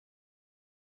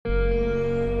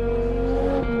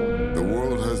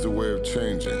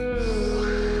changing.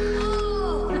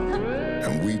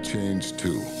 And we change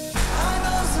too. I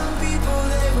know some people,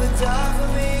 they would die for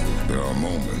me. There are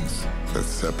moments that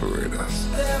separate us.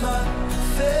 They're my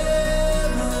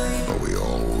family. But we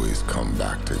always come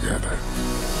back together.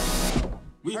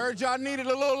 We heard y'all needed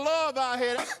a little love out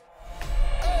here.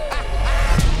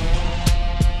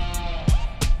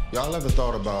 Y'all ever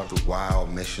thought about the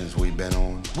wild missions we've been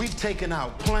on? We've taken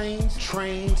out planes,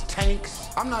 trains, tanks.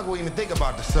 I'm not gonna even think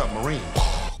about the submarine.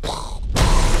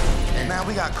 And now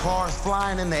we got cars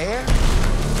flying in the air?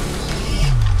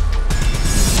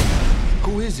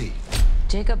 Who is he?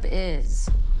 Jacob is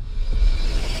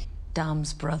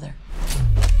Dom's brother.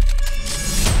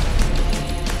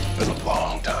 Been a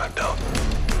long time, Dom.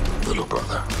 Little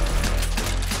brother.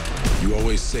 You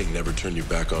always say never turn your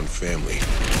back on family,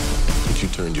 but you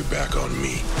turned your back on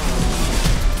me.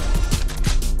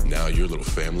 Now your little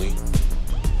family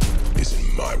is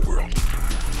in my world.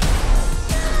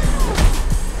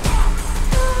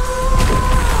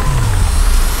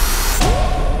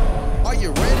 Are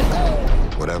you ready?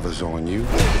 Whatever's on you,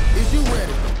 Is you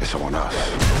ready? it's on us.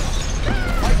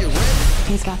 Are you ready?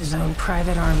 He's got his own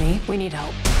private army. We need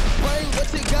help. Bring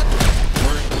what you got.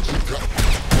 Bring what you got.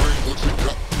 Bring what you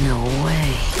got. No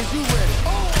way. Is you ready?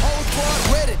 Whole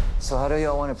squad ready. So how do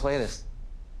y'all want to play this?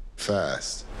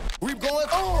 Fast. We going. We going.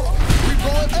 Whole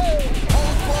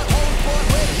squad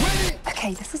ready.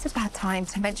 Okay, this is a bad time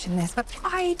to mention this, but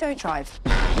I don't drive.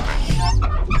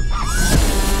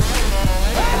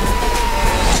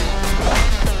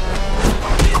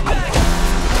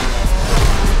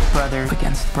 Brother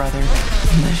against brother.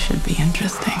 This should be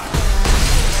interesting.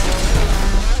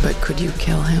 But could you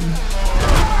kill him?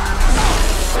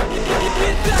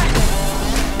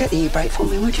 Get the e-brake for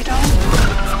me, would you,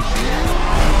 darling?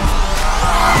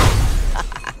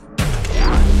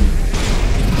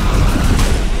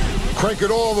 Crank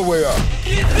it all the way up.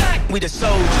 We the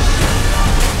soldiers.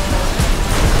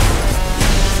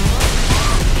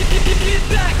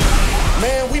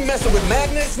 Man, we messing with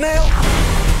magnets now?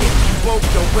 If you woke,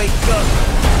 don't wake up.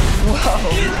 Whoa.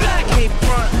 Can't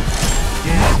front.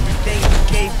 Yeah, everything we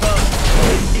gave up.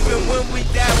 Even when we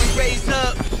die, we raise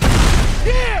up.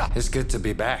 Yeah! It's good to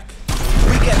be back.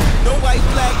 We got no white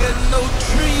flag and no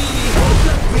tree.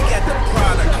 We got the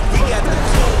product. We got the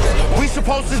tools. We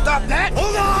supposed to stop that?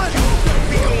 Hold on!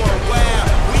 We going wild.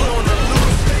 We on the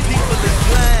loose. People is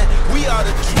blind. We are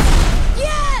the truth.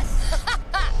 Yes!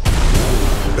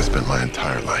 I spent my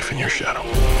entire life in your shadow.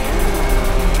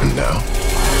 And now,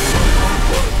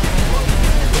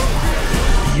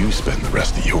 you spend the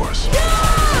rest of yours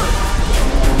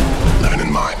living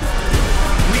in mine.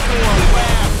 We going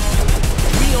wild.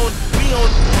 We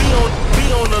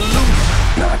on the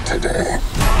loose. Not today.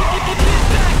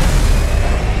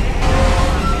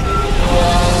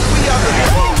 We are the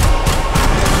truth.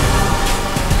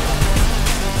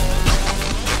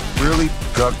 Really?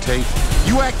 Duct tape?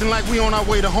 You acting like we on our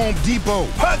way to Home Depot.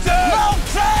 Hunter! No,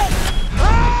 Ted!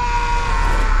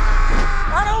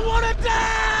 I don't want